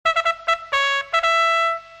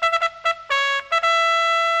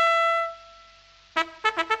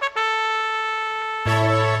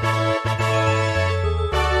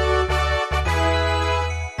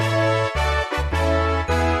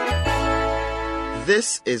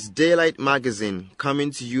This is Daylight Magazine,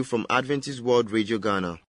 coming to you from Adventist World Radio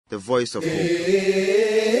Ghana, the voice of hope.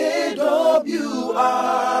 AWR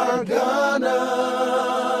Ghana,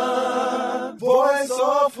 voice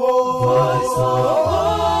of hope.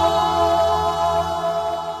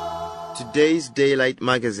 Today's Daylight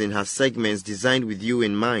Magazine has segments designed with you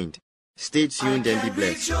in mind. Stay tuned and be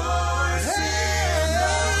blessed.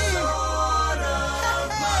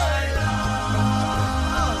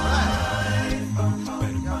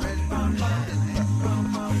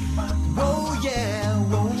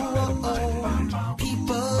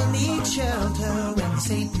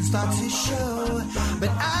 Satan starts his show, but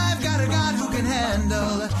I've got a God who can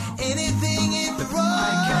handle anything in the road.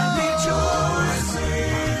 I can rejoice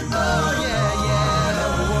in the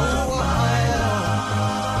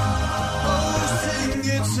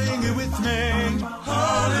sing it with me.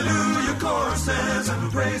 Hallelujah, choruses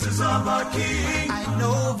and praises of our King. I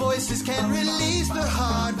know voices can release the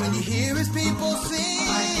heart when you hear his people sing.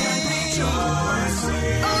 I can rejoice in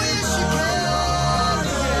yes, you can.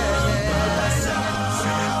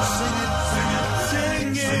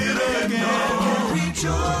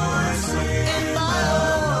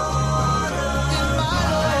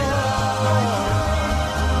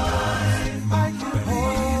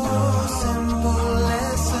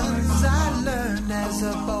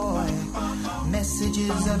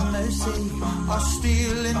 Messages of mercy are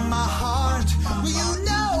still in my heart. Well, you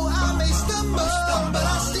know I may stumble, but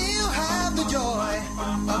I still have the joy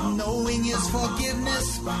of knowing his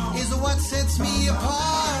forgiveness is what sets me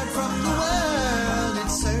apart from the world.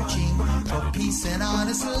 It's searching for peace and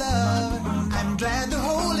honest love. I'm glad the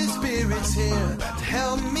Holy Spirit's here to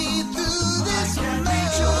help me through this. I can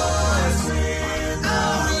rejoice in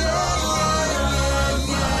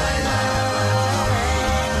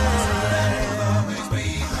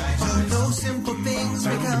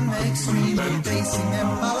become extreme, facing them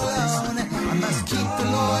all alone. I must keep the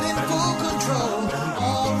Lord in full control.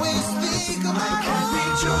 Always think of my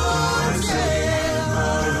rejoice.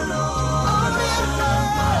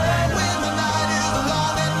 When the night is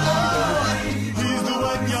long and low, he's the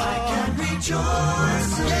one I can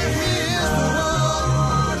rejoice. Yeah, he is the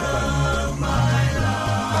one of my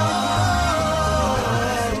life.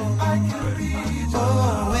 I can rejoice. Oh,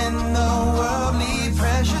 when the worldly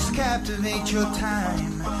pressures captivate your time,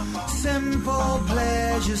 simple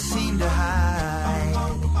pleasures seem to hide,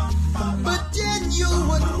 but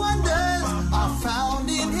genuine wonders are found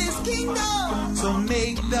in his kingdom. So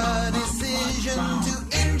make the decision to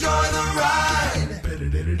enjoy the ride.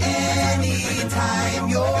 Anytime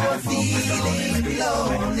you're feeling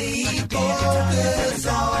lonely, focus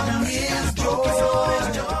on his joy.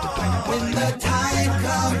 When the time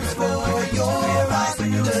comes for your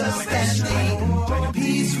understanding,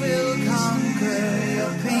 peace will conquer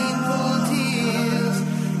your painful tears.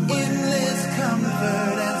 Endless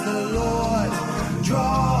comfort as the Lord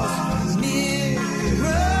draws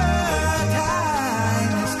nearer.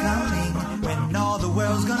 Time is coming when all the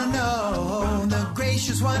world's gonna know the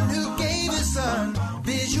gracious one who gave his son.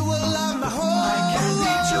 Visual of my whole. I can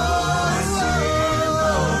rejoice in the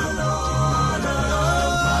Lord of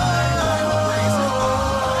my life.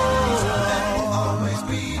 Always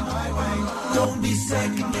be my way. Don't be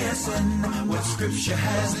second guessing what Scripture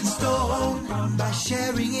has in store. By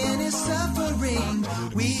sharing in his suffering,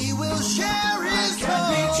 we will share his hope. I can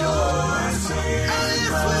rejoice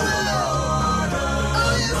in the Lord.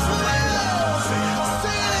 Oh, yes, we will.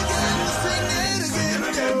 Sing it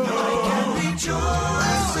again. I can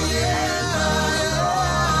rejoice. Oh, yeah.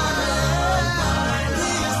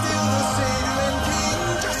 He is still the Savior and King,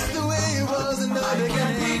 just the way he was in the beginning. I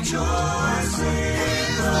can rejoice. He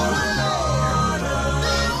is the way.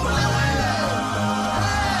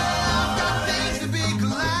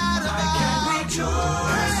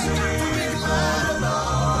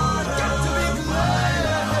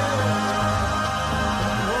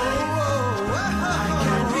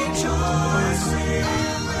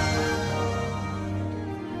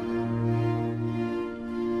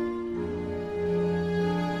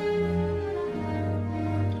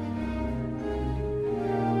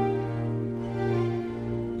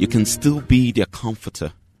 You can still be their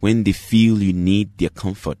comforter when they feel you need their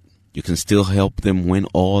comfort. You can still help them when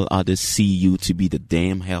all others see you to be the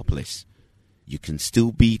damn helpless. You can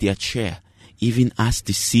still be their cheer even as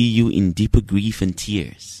they see you in deeper grief and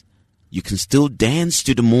tears. You can still dance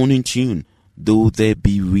to the morning tune, though there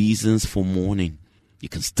be reasons for mourning. You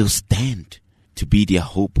can still stand to be their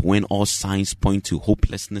hope when all signs point to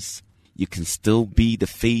hopelessness. You can still be the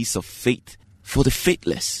face of faith for the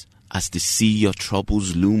faithless as they see your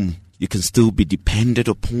troubles loom. You can still be depended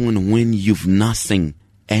upon when you've nothing.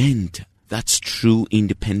 And That's true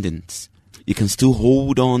independence. You can still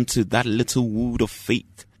hold on to that little wood of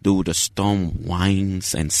faith, though the storm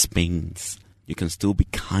whines and spins. You can still be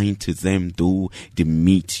kind to them, though they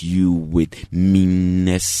meet you with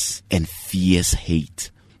meanness and fierce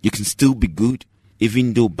hate. You can still be good,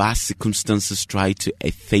 even though bad circumstances try to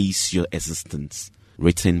efface your existence.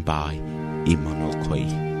 Written by Emmanuel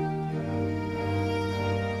Quay.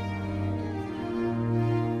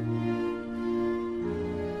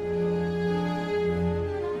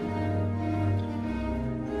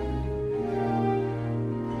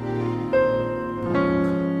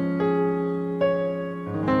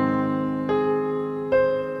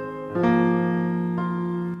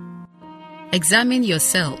 Examine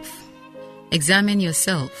yourself. Examine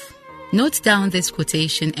yourself. Note down this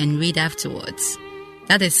quotation and read afterwards.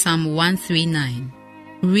 That is Psalm 139.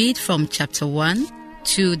 Read from chapter 1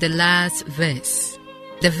 to the last verse.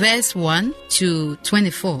 The verse 1 to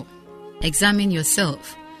 24. Examine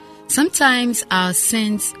yourself. Sometimes our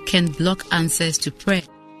sins can block answers to prayer.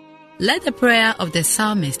 Let the prayer of the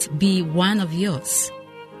psalmist be one of yours.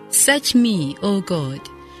 Search me, O God,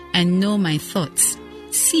 and know my thoughts.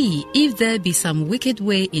 See if there be some wicked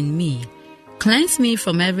way in me. Cleanse me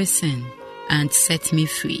from every sin and set me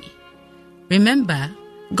free. Remember,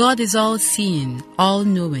 God is all-seeing,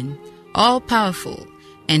 all-knowing, all-powerful,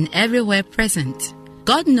 and everywhere present.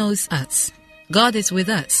 God knows us. God is with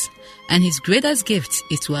us, and His greatest gift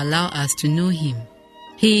is to allow us to know Him.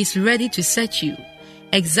 He is ready to search you.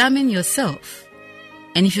 Examine yourself.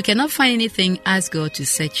 And if you cannot find anything, ask God to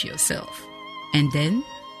search yourself. And then,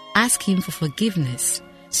 ask Him for forgiveness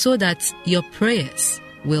so that your prayers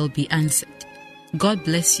will be answered. God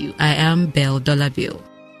bless you. I am Belle Dollarville.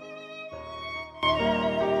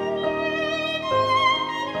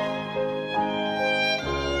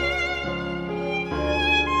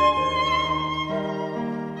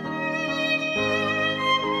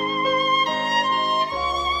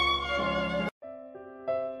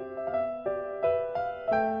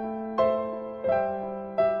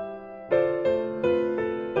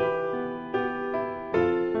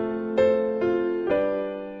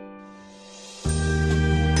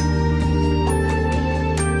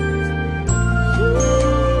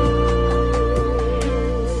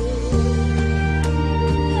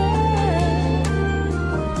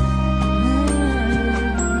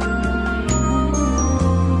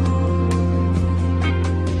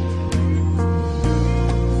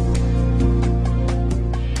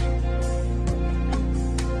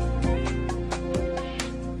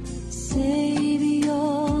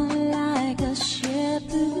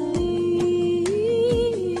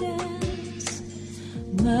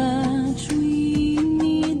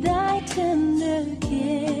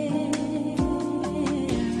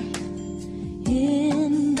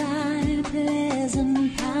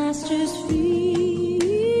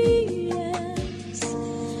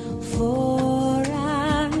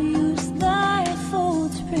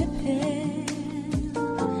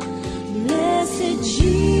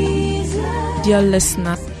 Dear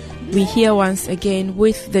listener, we here once again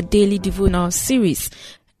with the Daily Devotional series.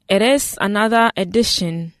 It is another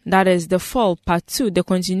edition, that is the Fall Part 2, the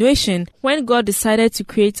continuation. When God decided to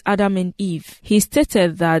create Adam and Eve, He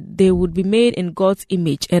stated that they would be made in God's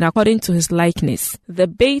image and according to His likeness. The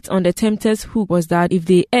bait on the tempter's hook was that if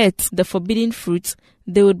they ate the forbidden fruit,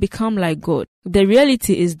 they would become like God. The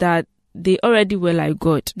reality is that they already were like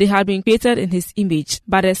God. They had been created in His image.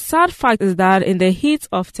 But the sad fact is that in the heat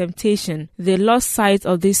of temptation, they lost sight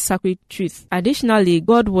of this sacred truth. Additionally,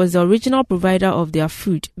 God was the original provider of their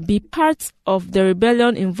food. Be part of the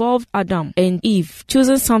rebellion involved Adam and Eve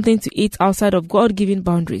choosing something to eat outside of God-given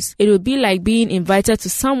boundaries. It would be like being invited to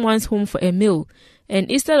someone's home for a meal,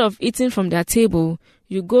 and instead of eating from their table,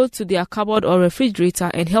 you go to their cupboard or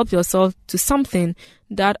refrigerator and help yourself to something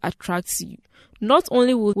that attracts you. Not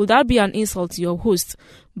only will that be an insult to your host,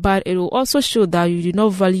 but it will also show that you do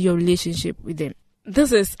not value your relationship with them.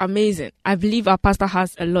 This is amazing. I believe our pastor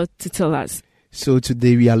has a lot to tell us. So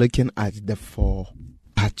today we are looking at the 4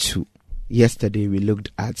 part 2. Yesterday we looked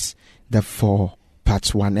at the 4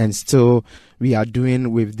 part 1. And still we are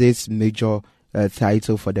doing with this major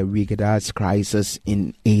title for the week, that's Crisis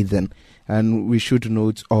in Eden. And we should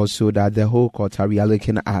note also that the whole quarter we are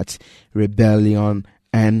looking at rebellion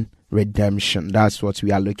and redemption. That's what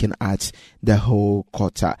we are looking at the whole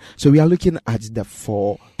quarter. So we are looking at the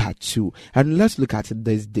 4 part 2. And let's look at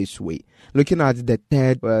this way. Looking at the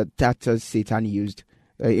third tactic Satan used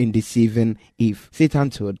in deceiving Eve.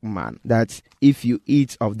 Satan told man that if you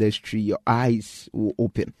eat of this tree, your eyes will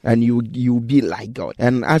open and you'll be like God.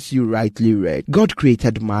 And as you rightly read, God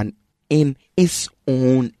created man in His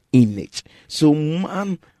own image. So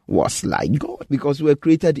man was like God, because we were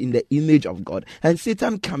created in the image of God. And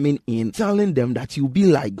Satan coming in, telling them that you'll be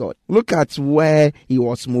like God. Look at where he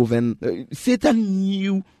was moving. Satan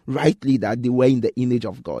knew rightly that they were in the image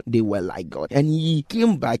of God. They were like God. And he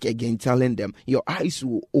came back again telling them, your eyes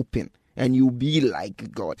will open and you'll be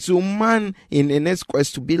like God. So man, in his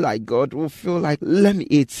quest to be like God, will feel like, let me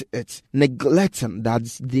eat it, neglecting that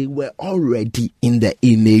they were already in the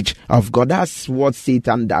image of God. That's what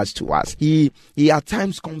Satan does to us. He at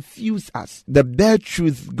times confuses us. The bare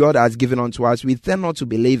truth God has given unto us, we tend not to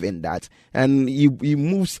believe in that. And he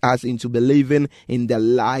moves us into believing in the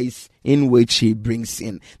lies in which he brings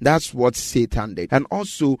in. That's what Satan did. And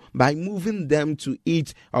also, by moving them to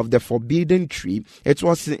eat of the forbidden tree, it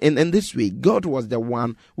was in this way, God was the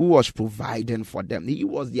one who was providing for them. He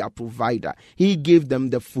was their provider. He gave them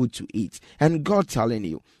the food to eat. And God telling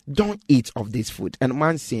you, don't eat of this food. And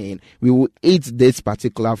man saying, we will eat this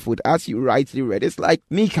particular food. As you rightly read, it's like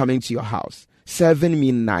me coming to your house, serving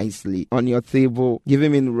me nicely on your table,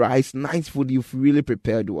 giving me rice, nice food you've really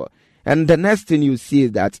prepared well. And the next thing you see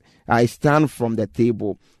is that I stand from the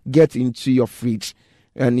table, get into your fridge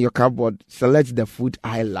and your cupboard, select the food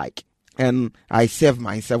I like, and I serve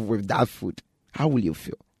myself with that food. How will you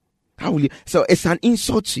feel? How will you? So it's an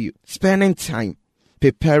insult to you, spending time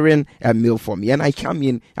preparing a meal for me, and I come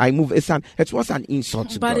in, I move. It was an insult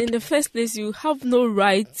to God. But in the first place, you have no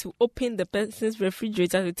right to open the person's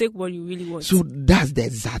refrigerator to take what you really want. So that's the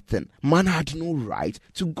exact thing. Man had no right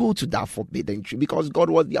to go to that forbidden tree because God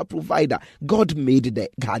was their provider. God made the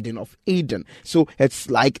Garden of Eden. So it's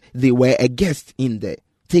like they were a guest in there.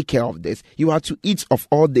 Take care of this. You are to eat of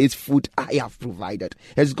all this food I have provided.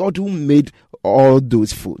 It's God who made all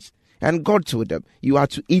those foods. And God told them, you are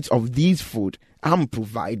to eat of these food I'm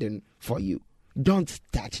providing for you. Don't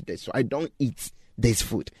touch this. I don't eat this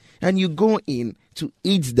food. And you go in to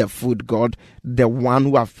eat the food God, the one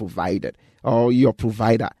who have provided, or your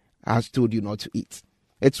provider has told you not to eat.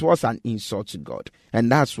 It was an insult to God.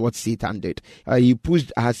 And that's what Satan did. He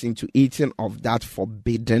pushed us into eating of that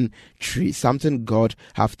forbidden tree, something God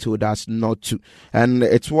have told us not to. And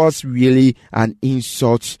it was really an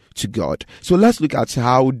insult to God. So let's look at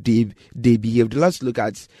how they behaved. Let's look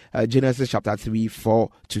at Genesis chapter 3,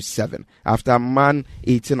 4-7. After man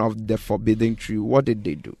eating of the forbidden tree, what did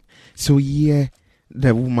they do? So here,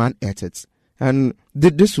 the woman ate it. And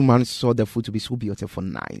this woman saw the food to be so beautiful,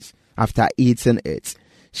 nice. After eating it,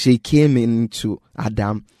 she came into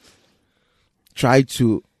Adam, tried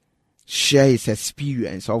to share his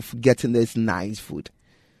experience of getting this nice food,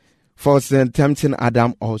 for tempting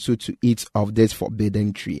Adam also to eat of this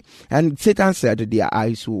forbidden tree. And Satan said their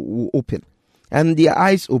eyes will open. And their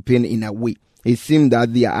eyes open in a way. It seemed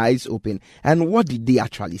that their eyes open. And what did they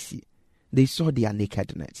actually see? They saw their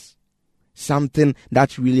nakedness. Something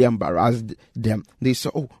that really embarrassed them. They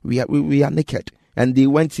saw, we are naked. And they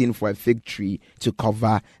went in for a fig tree to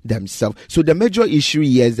cover themselves. So the major issue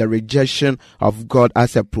here is the rejection of God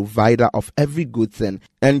as a provider of every good thing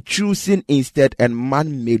and choosing instead a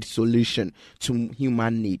man-made solution to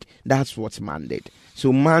human need. That's what man did.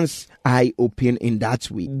 So man's eye opened in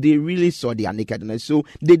that way. They really saw their nakedness. So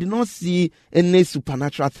they did not see any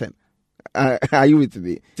supernatural thing. Are you with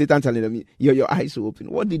me? Satan telling them, your eyes are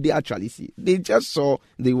open. What did they actually see? They just saw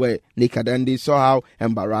they were naked and they saw how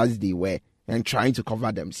embarrassed they were and trying to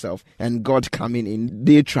cover themselves, and God coming in,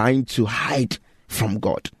 they trying to hide from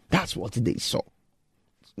God. That's what they saw.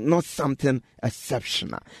 Not something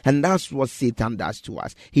exceptional. And that's what Satan does to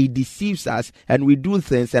us. He deceives us and we do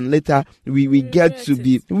things, and later we get to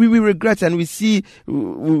be, we regret, and we see,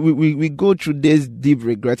 we go through this deep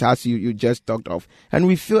regret as you just talked of, and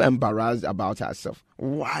we feel embarrassed about ourselves.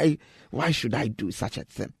 Why should I do such a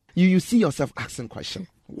thing? You see yourself asking question.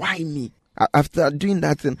 Why me? After doing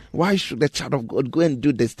that thing, why should the child of God go and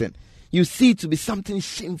do this thing? You see it to be something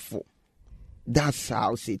shameful. That's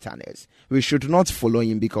how Satan is. We should not follow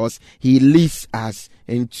him because he leads us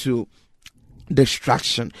into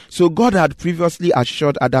destruction. So God had previously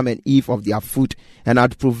assured Adam and Eve of their food and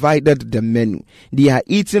had provided the menu. Their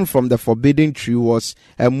eating from the forbidden tree was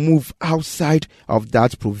a move outside of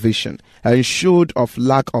that provision and showed of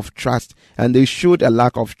lack of trust. And they showed a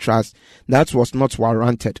lack of trust that was not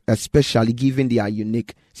warranted, especially given their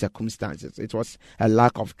unique circumstances. It was a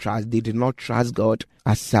lack of trust. They did not trust God.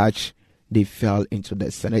 As such, they fell into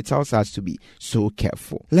this. And it tells us to be so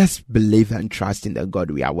careful. Let's believe and trust in the God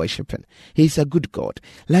we are worshiping. He's a good God.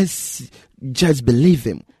 Let's just believe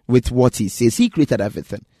him with what he says. He created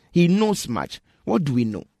everything. He knows much. What do we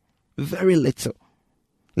know? Very little.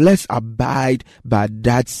 Let's abide by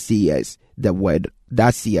that says the word.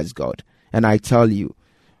 That says God. And I tell you,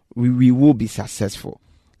 we will be successful.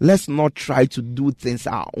 Let's not try to do things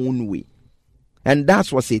our own way. And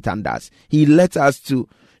that's what Satan does. He lets us to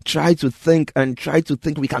try to think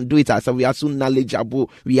we can do it ourselves. We are so knowledgeable.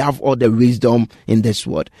 We have all the wisdom in this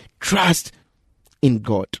world. Trust in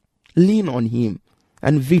God. Lean on Him.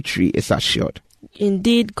 And victory is assured.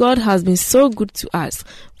 Indeed, God has been so good to us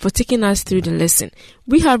for taking us through the lesson.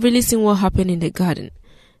 We have really seen what happened in the garden.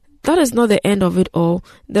 That is not the end of it all.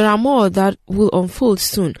 There are more that will unfold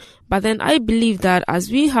soon. But then I believe that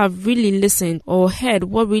as we have really listened or heard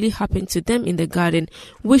what really happened to them in the garden,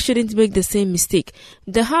 we shouldn't make the same mistake.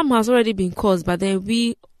 The harm has already been caused, but then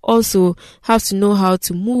we also have to know how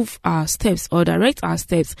to move our steps or direct our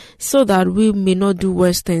steps so that we may not do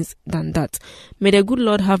worse things than that. May the good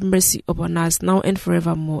Lord have mercy upon us now and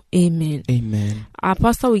forevermore. Amen. Amen. Our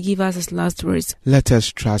pastor will give us his last words. Let us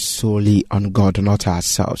trust solely on God, not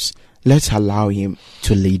ourselves. Let's allow Him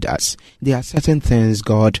to lead us. There are certain things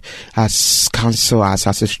God has counseled us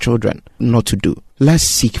as His children not to do. Let's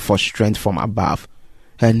seek for strength from above,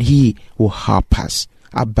 and He will help us.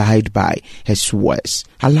 Abide by His words.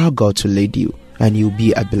 Allow God to lead you, and you'll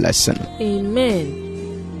be a blessing. Amen.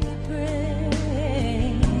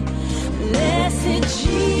 Blessed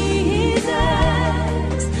Jesus,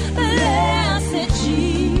 blessed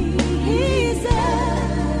Jesus,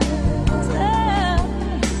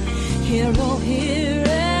 hear, oh, hear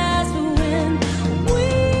us when we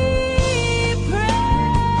pray.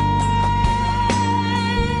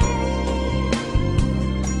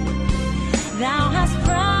 Thou hast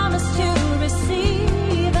promised to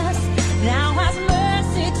receive us. Thou hast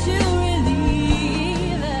mercy to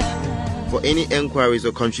relieve us. For any enquiries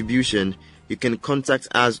or contribution, you can contact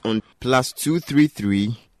us on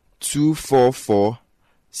 +233 244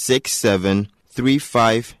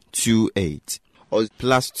 673528 or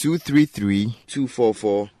 +233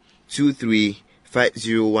 244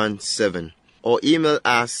 235017 or email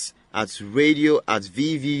us at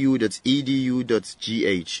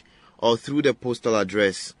radio@vvu.edu.gh or through the postal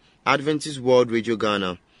address Adventist World Radio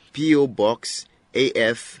Ghana, P.O. Box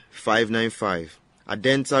AF 595,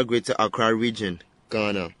 Adenta, Greater Accra Region,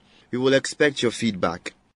 Ghana. We will expect your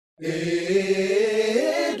feedback. AWR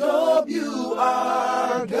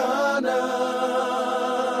Ghana,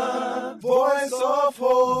 Voice of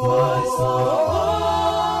Hope.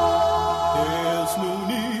 There's no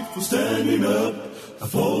need for standing up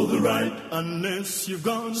for the right unless you're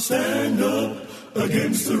gonna stand up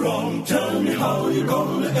against the wrong. Tell me how you're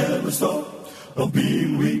gonna ever stop of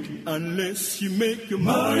being weak unless you make your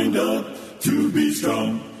mind up to be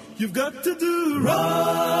strong. You've got to do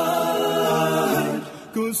right,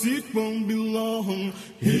 'cause it won't be long,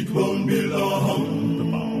 it won't be long.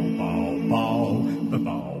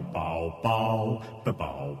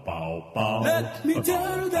 Let me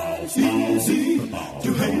tell you that it's easy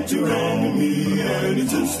to hate your enemy, and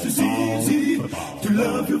it's just as easy to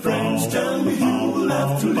love your friends. Tell me you will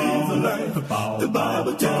have to live the life the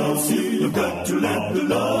Bible tells you. You've got to let the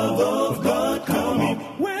love of God come in.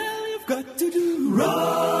 Well, you've got to do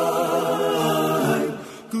right,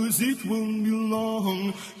 'cause it won't be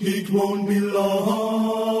long, it won't be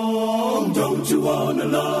long. Don't you wanna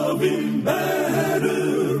love Him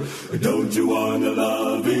better? Don't you wanna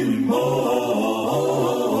love Him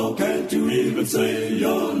more? Can't you even say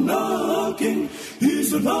you're knocking?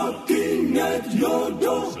 He's knocking at your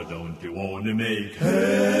door. So don't you wanna make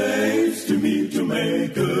haste to meet your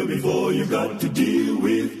Maker before you got to deal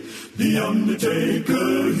with the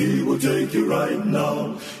Undertaker? He will take you right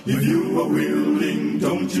now if you are willing.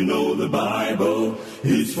 Don't you know the Bible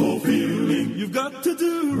is fulfilling? You've got to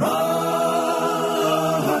do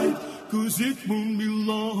right, 'cause it won't be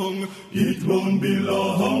long, it won't be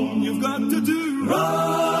long. You've got to do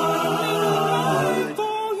right,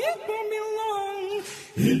 for it won't be long,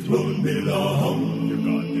 it won't be long. You've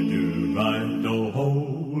got to do right, oh,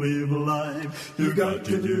 live a life. You got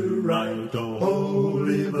to do right, oh,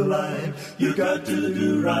 live a life. You got to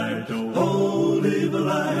do right, oh, live a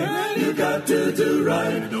life. You got to do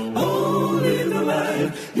right, oh, live a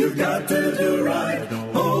life. You got to do right,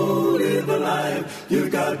 oh, live a life. You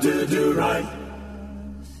got to do right,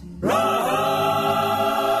 right.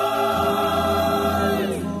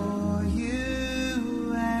 For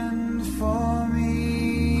you and for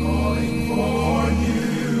me, Calling for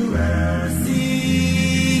you and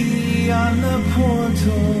see on the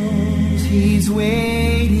portals, He's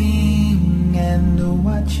waiting and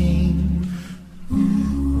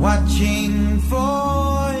watching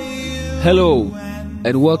for you. Hello,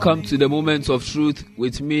 and welcome to the Moments of Truth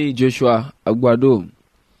with me, Joshua Agbado.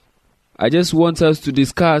 I just want us to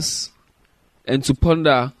discuss and to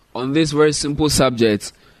ponder on this very simple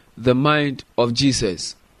subject, the mind of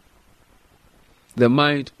Jesus. the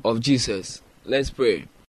mind of Jesus. Let's pray.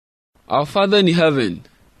 Our Father in heaven,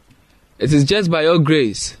 it is just by your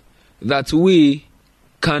grace that we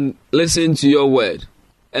can listen to your word.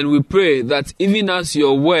 And we pray that even as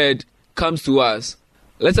your word comes to us,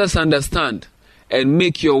 let us understand and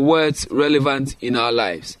make your words relevant in our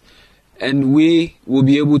lives. And we will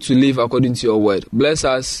be able to live according to your word. Bless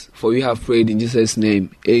us, for we have prayed in Jesus'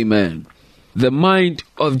 name. Amen. The mind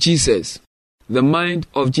of Jesus. The mind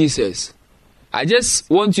of Jesus. I just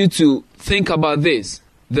want you to think about this.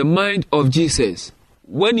 The mind of Jesus.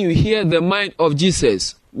 When you hear the mind of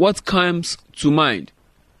Jesus, what comes to mind?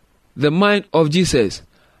 The mind of Jesus.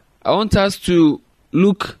 I want us to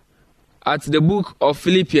look at the book of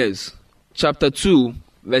Philippians, chapter 2,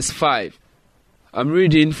 verse 5. I'm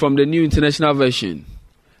reading from the New International Version.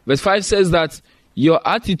 Verse 5 says that your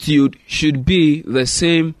attitude should be the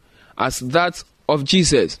same as that of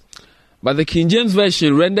Jesus. But the King James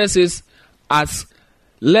Version renders it as,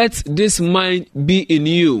 let this mind be in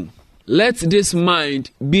you. Let this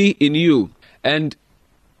mind be in you. And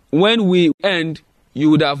when we end, you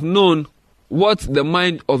would have known what the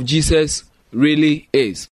mind of Jesus really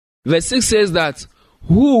is. Verse 6 says that,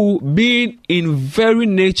 who being in very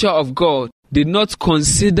nature of God, did not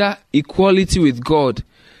consider equality with God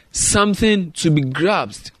something to be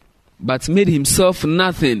grasped, but made himself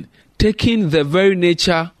nothing, taking the very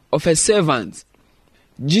nature of a servant.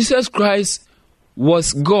 Jesus Christ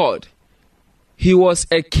was God. He was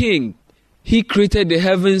a king. He created the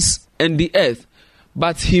heavens and the earth,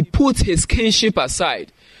 but he put his kingship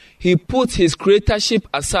aside. He put his creatorship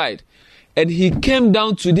aside, and he came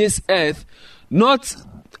down to this earth not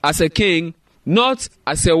as a king, not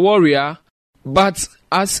as a warrior, but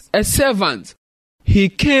as a servant. He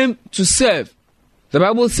came to serve. The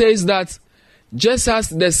Bible says that just as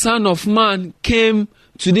the Son of Man came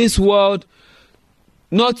to this world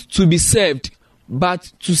not to be served,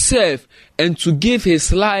 but to serve and to give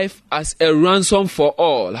his life as a ransom for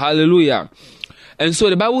all. Hallelujah. And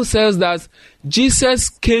so the Bible says that Jesus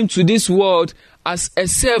came to this world as a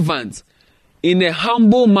servant in a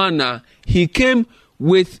humble manner. He came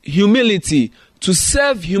with humility to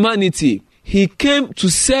serve humanity. He came to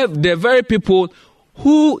serve the very people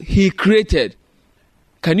who he created.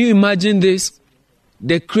 Can you imagine this?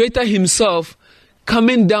 The Creator himself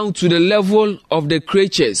coming down to the level of the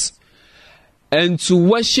creatures and to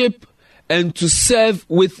worship and to serve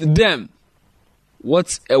with them.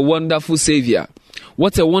 What a wonderful Savior.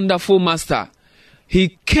 What a wonderful Master.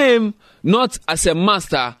 He came not as a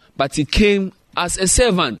master, but he came as a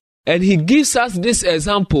servant. And he gives us this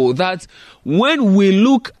example that when we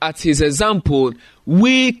look at his example,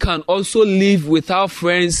 we can also live with our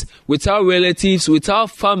friends, with our relatives, with our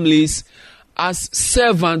families as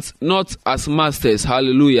servants, not as masters.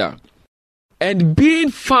 Hallelujah. And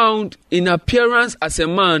being found in appearance as a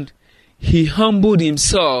man, he humbled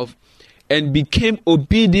himself and became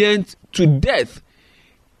obedient to death,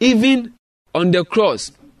 even on the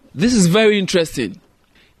cross. This is very interesting.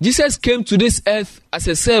 Jesus came to this earth as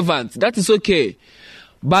a servant. That is okay.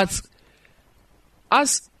 But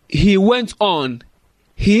as he went on,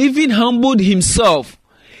 he even humbled himself,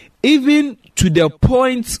 even to the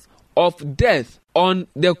point of death on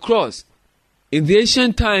the cross. In the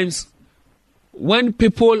ancient times, when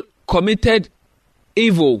people committed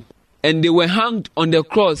evil and they were hanged on the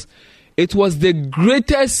cross, it was the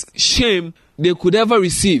greatest shame they could ever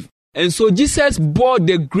receive. And so Jesus bore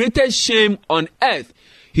the greatest shame on earth.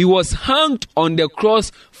 He was hanged on the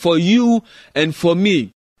cross for you and for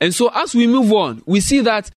me. And so as we move on, we see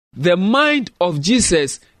that the mind of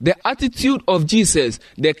Jesus, the attitude of Jesus,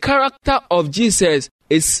 the character of Jesus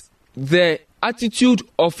is the attitude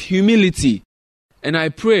of humility. And I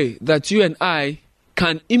pray that you and I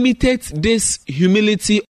can imitate this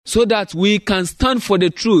humility so that we can stand for the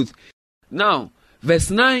truth. Now, verse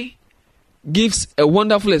 9 gives a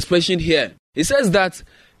wonderful expression here. It says that,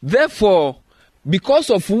 therefore, because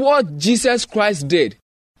of what Jesus Christ did,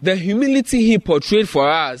 the humility he portrayed for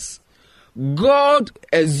us, God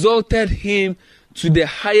exalted him to the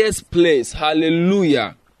highest place.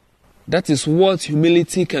 Hallelujah. That is what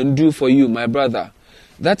humility can do for you, my brother.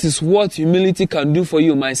 That is what humility can do for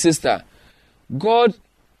you, my sister. God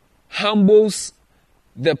humbles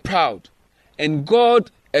the proud, and God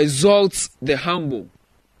exalts the humble.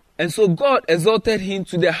 And so God exalted him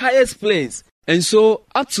to the highest place. And so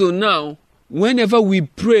up till now, whenever we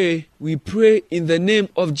pray in the name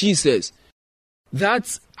of Jesus.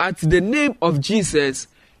 That at the name of Jesus,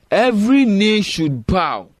 every knee should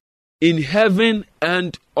bow in heaven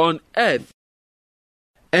and on earth,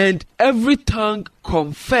 and every tongue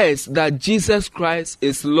confess that Jesus Christ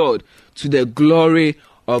is Lord, to the glory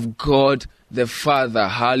of God the Father.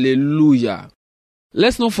 Hallelujah.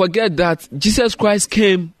 Let's not forget that Jesus Christ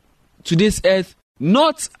came to this earth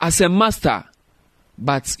not as a master,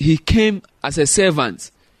 but he came as a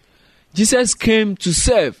servant. Jesus came to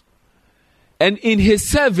serve. And in his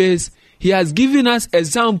service, he has given us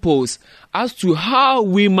examples as to how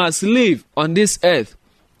we must live on this earth.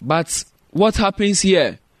 But what happens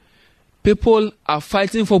here? People are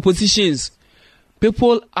fighting for positions.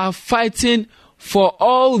 People are fighting for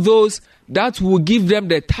all those that will give them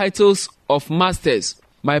the titles of masters.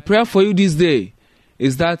 My prayer for you this day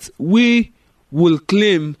is that we will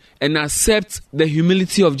claim and accept the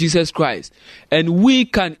humility of Jesus Christ. And we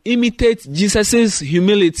can imitate Jesus'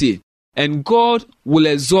 humility. And God will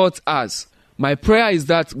exalt us. My prayer is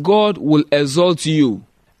that God will exalt you.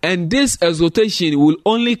 And this exaltation will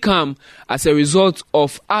only come as a result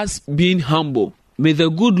of us being humble. May the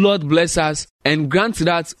good Lord bless us and grant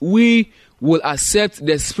that we will accept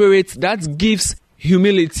the spirit that gives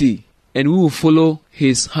humility, and we will follow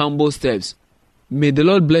his humble steps. May the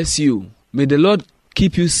Lord bless you. May the Lord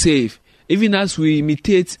keep you safe, even as we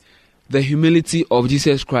imitate the humility of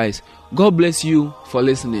Jesus Christ. God bless you for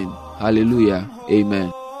listening. Hallelujah.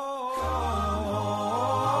 Amen.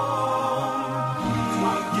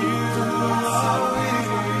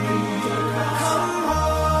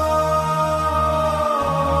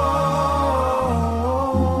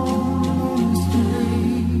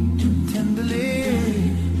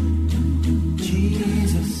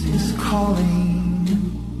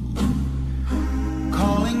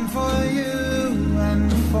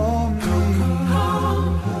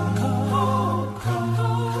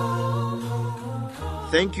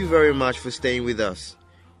 Thank you very much for staying with us.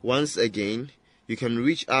 Once again, you can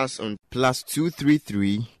reach us on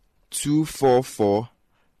 +233 244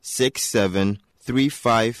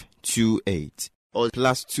 673528 or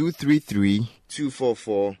 +233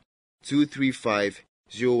 244 235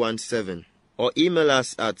 017 or email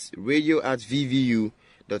us at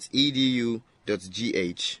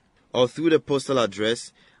radio@vvu.edu.gh or through the postal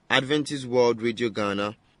address Adventist World Radio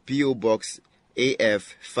Ghana, P.O. Box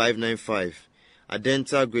AF 595.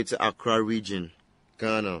 Adenta, Greater Accra Region,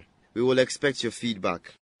 Ghana. We will expect your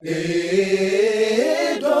feedback. AWR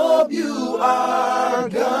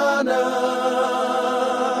Ghana,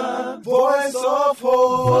 Voice of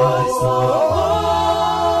Hope.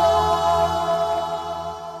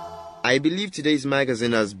 I believe today's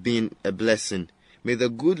magazine has been a blessing. May the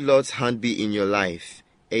good Lord's hand be in your life.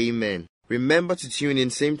 Amen. Remember to tune in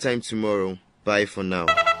same time tomorrow. Bye for now.